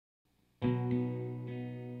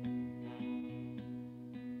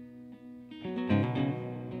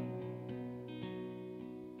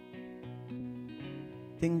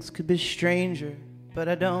Things could be stranger, but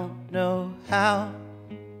I don't know how.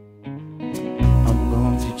 I'm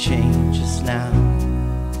going through changes now.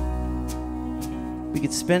 We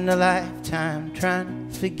could spend a lifetime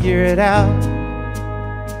trying to figure it out.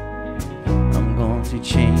 I'm going through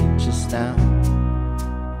changes now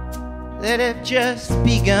that have just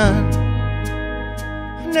begun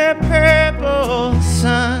under purple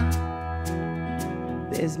sun.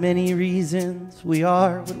 There's many reasons we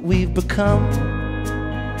are what we've become.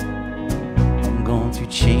 I'm going through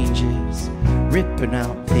changes, ripping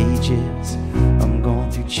out pages. I'm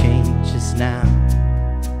going through changes now.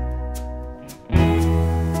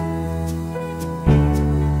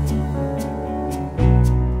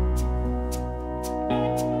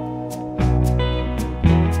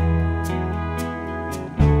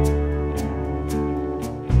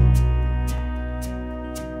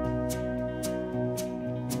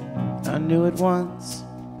 I knew it once,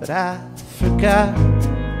 but I forgot.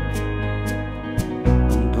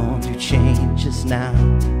 I'm going through changes now.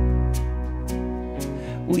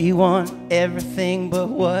 We want everything but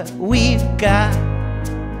what we've got.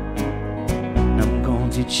 I'm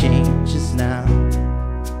going through changes now.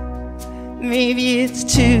 Maybe it's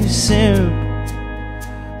too soon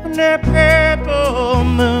on that purple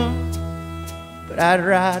moon, but I'd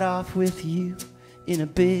ride off with you in a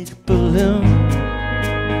big balloon.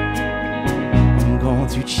 Going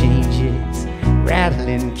through changes,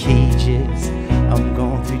 rattling cages. I'm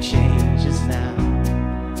going through changes now.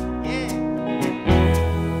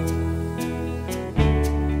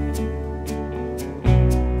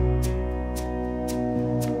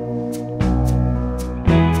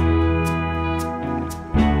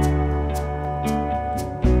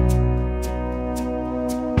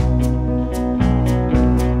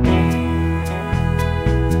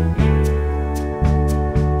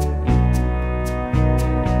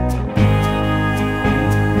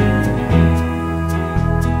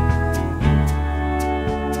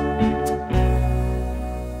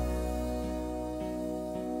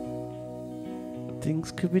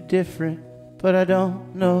 Things could be different, but I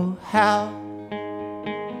don't know how.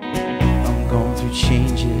 I'm going through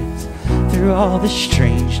changes, through all the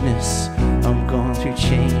strangeness. I'm going through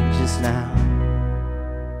changes now.